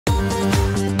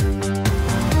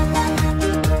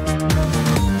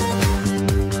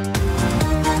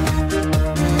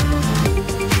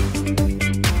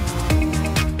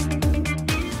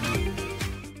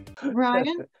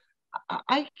Brian,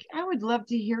 I would love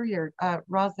to hear your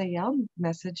Raziel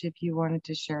message if you wanted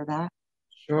to share that.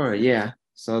 Sure, yeah.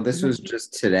 So this was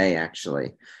just today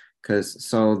actually, because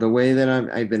so the way that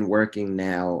I've been working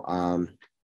now,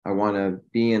 I want to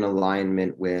be in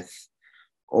alignment with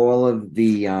all of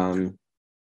the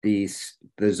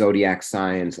zodiac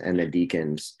signs and the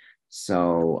deacons.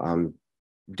 So I'm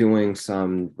doing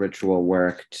some ritual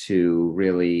work to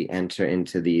really enter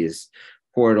into these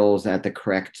portals at the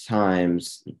correct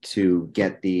times to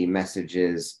get the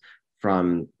messages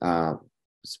from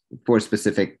for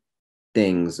specific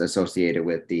things associated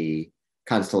with the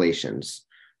constellations.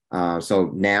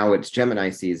 So now it's Gemini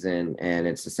season and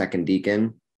it's the second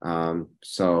deacon.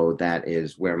 So that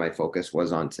is where my focus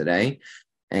was on today.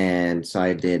 And so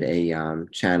I did a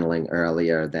channeling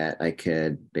earlier that I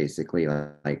could basically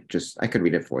I could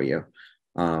read it for you.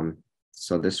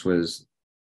 So this was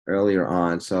earlier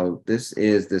on. So this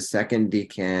is the second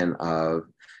decan of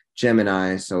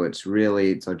Gemini. So it's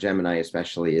really, so Gemini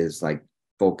especially is like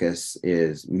focus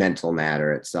is mental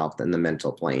matter itself in the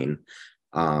mental plane.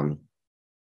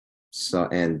 So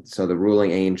the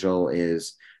ruling angel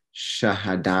is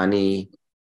Shahadani.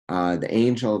 The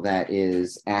angel that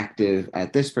is active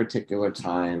at this particular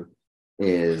time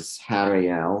is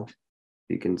Heriel.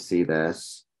 You can see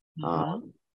this. I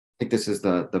think this is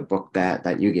the book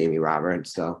that you gave me, Robert.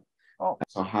 So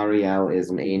Heriel is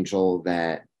an angel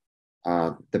that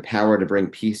the power to bring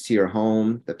peace to your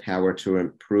home, the power to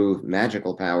improve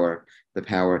magical power, the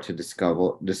power to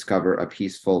discover a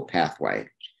peaceful pathway.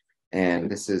 And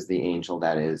this is the angel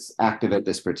that is active at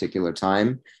this particular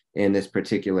time, in this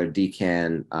particular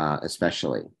decan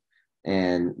especially.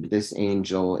 And this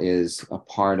angel is a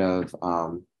part of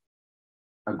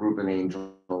a group of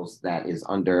angels that is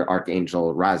under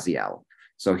Archangel Raziel.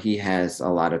 So he has a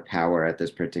lot of power at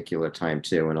this particular time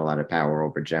too, and a lot of power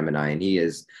over Gemini. And he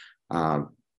is the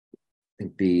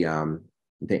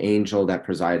angel that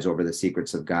presides over the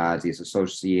secrets of God. He's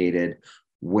associated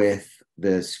with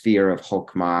the sphere of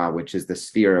Chokmah, which is the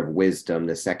sphere of wisdom,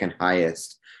 the second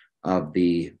highest of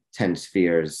the 10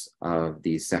 spheres of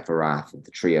the Sephiroth, of the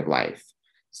Tree of Life.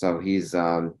 So he's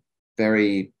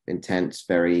very intense,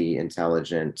 very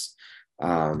intelligent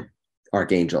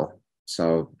archangel.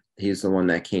 So he's the one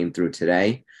that came through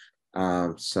today.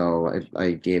 So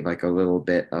I gave like a little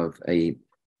bit of a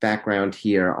background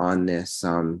here on this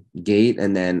gate,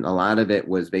 and then a lot of it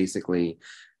was basically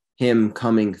him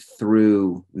coming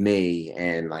through me,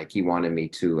 and like he wanted me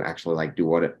to actually like do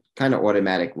what kind of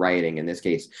automatic writing. In this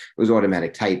case, it was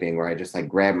automatic typing, where I just like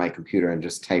grabbed my computer and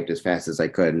just typed as fast as I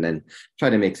could, and then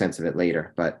try to make sense of it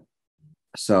later. But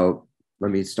so let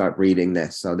me start reading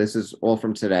this. So this is all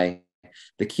from today.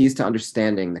 The keys to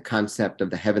understanding the concept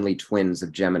of the heavenly twins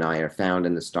of Gemini are found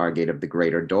in the Stargate of the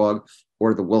Greater Dog,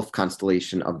 or the Wolf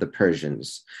constellation of the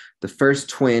Persians. The first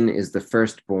twin is the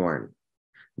firstborn,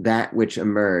 that which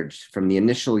emerged from the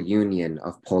initial union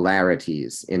of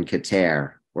polarities in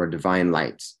Keter, or divine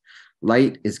lights.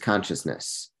 Light is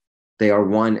consciousness. They are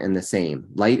one and the same.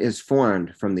 Light is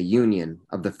formed from the union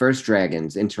of the first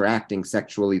dragons interacting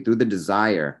sexually through the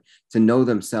desire to know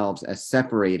themselves as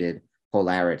separated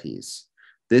polarities.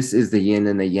 This is the yin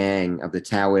and the yang of the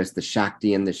Taoist, the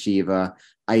Shakti and the Shiva,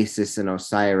 Isis and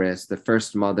Osiris, the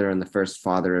first mother and the first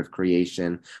father of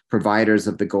creation, providers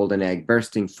of the golden egg,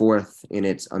 bursting forth in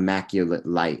its immaculate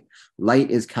light.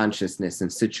 Light is consciousness and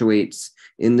situates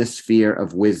in the sphere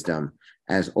of wisdom,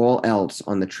 as all else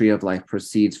on the tree of life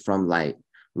proceeds from light.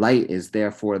 Light is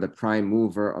therefore the prime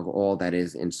mover of all that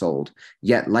is ensouled.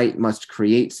 Yet light must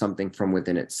create something from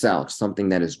within itself, something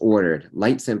that is ordered.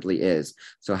 Light simply is.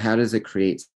 So how does it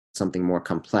create something more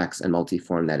complex and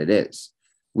multiform that it is?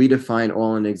 We define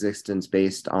all in existence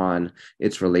based on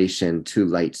its relation to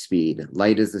light speed.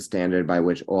 Light is the standard by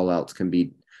which all else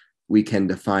we can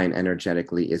define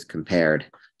energetically is compared.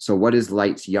 So what is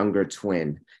light's younger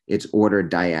twin? Its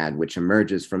ordered dyad, which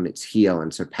emerges from its heel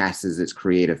and surpasses its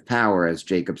creative power as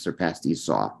Jacob surpassed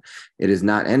Esau. It is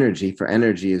not energy, for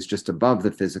energy is just above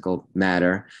the physical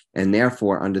matter, and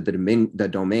therefore under the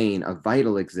domain of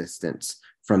vital existence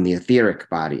from the etheric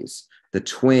bodies. The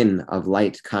twin of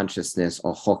light consciousness,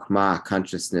 or Chokmah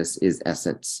consciousness, is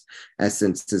essence.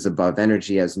 Essence is above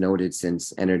energy, as noted,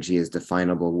 since energy is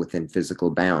definable within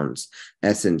physical bounds.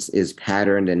 Essence is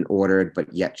patterned and ordered, but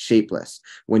yet shapeless.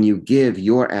 When you give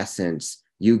your essence,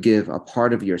 you give a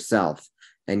part of yourself,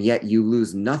 and yet you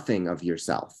lose nothing of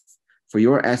yourself. For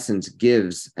your essence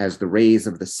gives, as the rays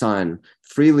of the sun,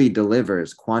 freely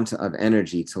delivers quanta of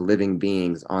energy to living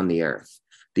beings on the earth.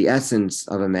 The essence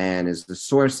of a man is the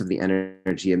source of the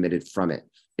energy emitted from it.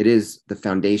 It is the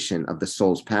foundation of the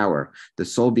soul's power, the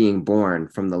soul being born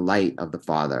from the light of the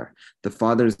Father. The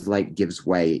Father's light gives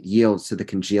way, it yields to the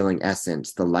congealing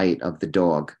essence, the light of the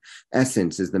dog.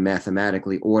 Essence is the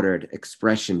mathematically ordered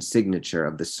expression signature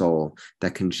of the soul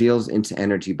that congeals into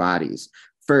energy bodies.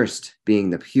 First, being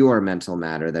the pure mental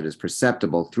matter that is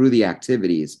perceptible through the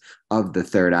activities of the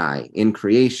third eye. In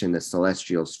creation, the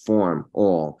celestials form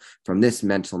all from this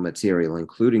mental material,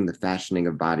 including the fashioning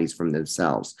of bodies from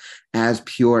themselves. As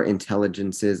pure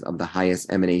intelligences of the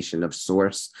highest emanation of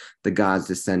source, the gods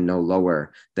descend no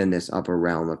lower than this upper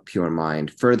realm of pure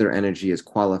mind. Further energy is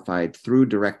qualified through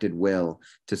directed will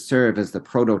to serve as the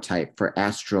prototype for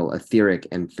astral, etheric,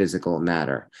 and physical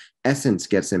matter. Essence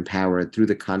gets empowered through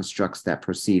the constructs that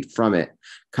proceed from it,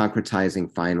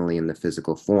 concretizing finally in the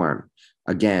physical form.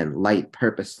 Again, light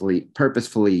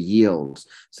purposefully yields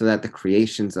so that the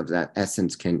creations of that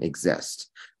essence can exist.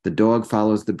 The dog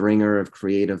follows the bringer of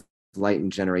creative light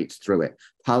and generates through it.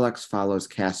 Pollux follows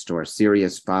Castor.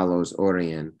 Sirius follows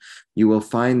Orion. You will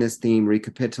find this theme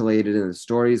recapitulated in the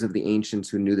stories of the ancients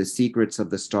who knew the secrets of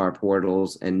the star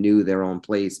portals and knew their own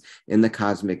place in the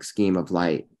cosmic scheme of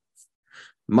light.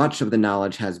 Much of the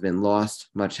knowledge has been lost,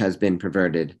 much has been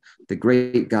perverted. The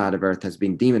great God of earth has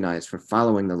been demonized for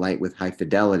following the light with high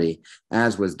fidelity,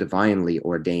 as was divinely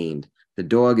ordained. The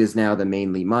dog is now the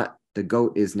mainly mutt, the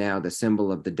goat is now the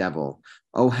symbol of the devil.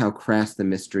 Oh, how crass the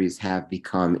mysteries have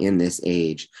become in this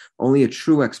age. Only a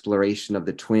true exploration of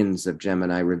the twins of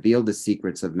Gemini revealed the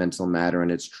secrets of mental matter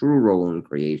and its true role in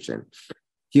creation.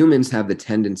 Humans have the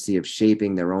tendency of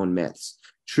shaping their own myths,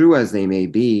 true as they may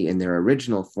be in their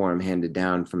original form handed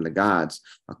down from the gods,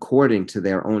 according to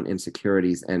their own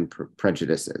insecurities and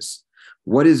prejudices.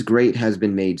 What is great has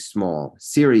been made small.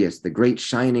 Sirius, the great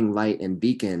shining light and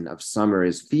beacon of summer,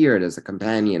 is feared as a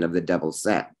companion of the devil's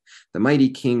set. The mighty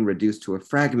king reduced to a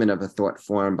fragment of a thought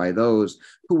formed by those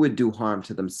who would do harm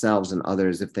to themselves and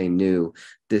others if they knew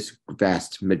this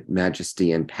vast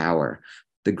majesty and power.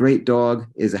 The great dog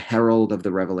is a herald of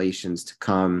the revelations to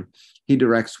come. He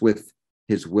directs with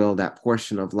his will that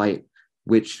portion of light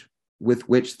with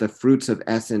which the fruits of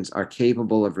essence are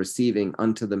capable of receiving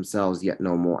unto themselves yet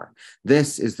no more.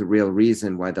 This is the real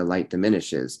reason why the light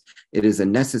diminishes. It is a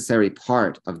necessary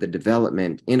part of the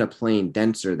development in a plane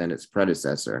denser than its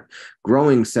predecessor.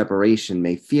 Growing separation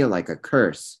may feel like a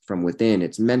curse from within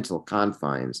its mental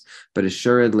confines, but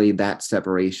assuredly that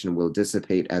separation will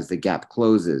dissipate as the gap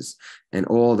closes, and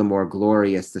all the more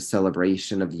glorious the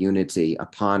celebration of unity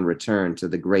upon return to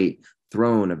the great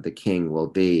throne of the king will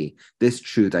be. This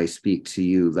truth I speak to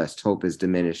you, lest hope is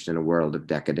diminished in a world of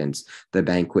decadence. The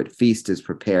banquet feast is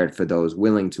prepared for those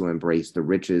willing to embrace the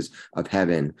riches of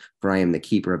heaven, for I am the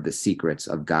keeper of the secrets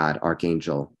of God,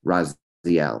 Archangel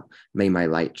Raziel. May my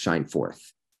light shine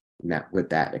forth. And with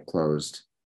that, it closed.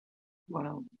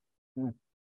 Wow.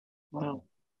 Wow.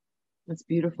 That's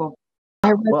beautiful.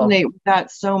 I resonate with that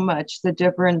so much, the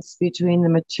difference between the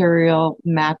material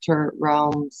matter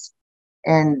realms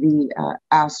and the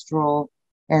astral,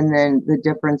 and then the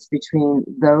difference between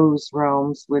those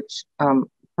realms, which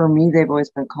for me, they've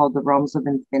always been called the realms of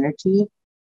infinity.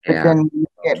 But then when you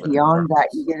get beyond that,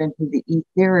 you get into the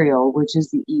ethereal, which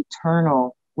is the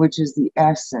eternal, which is the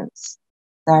essence.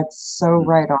 That's so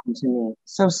right on to me.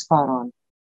 So spot on.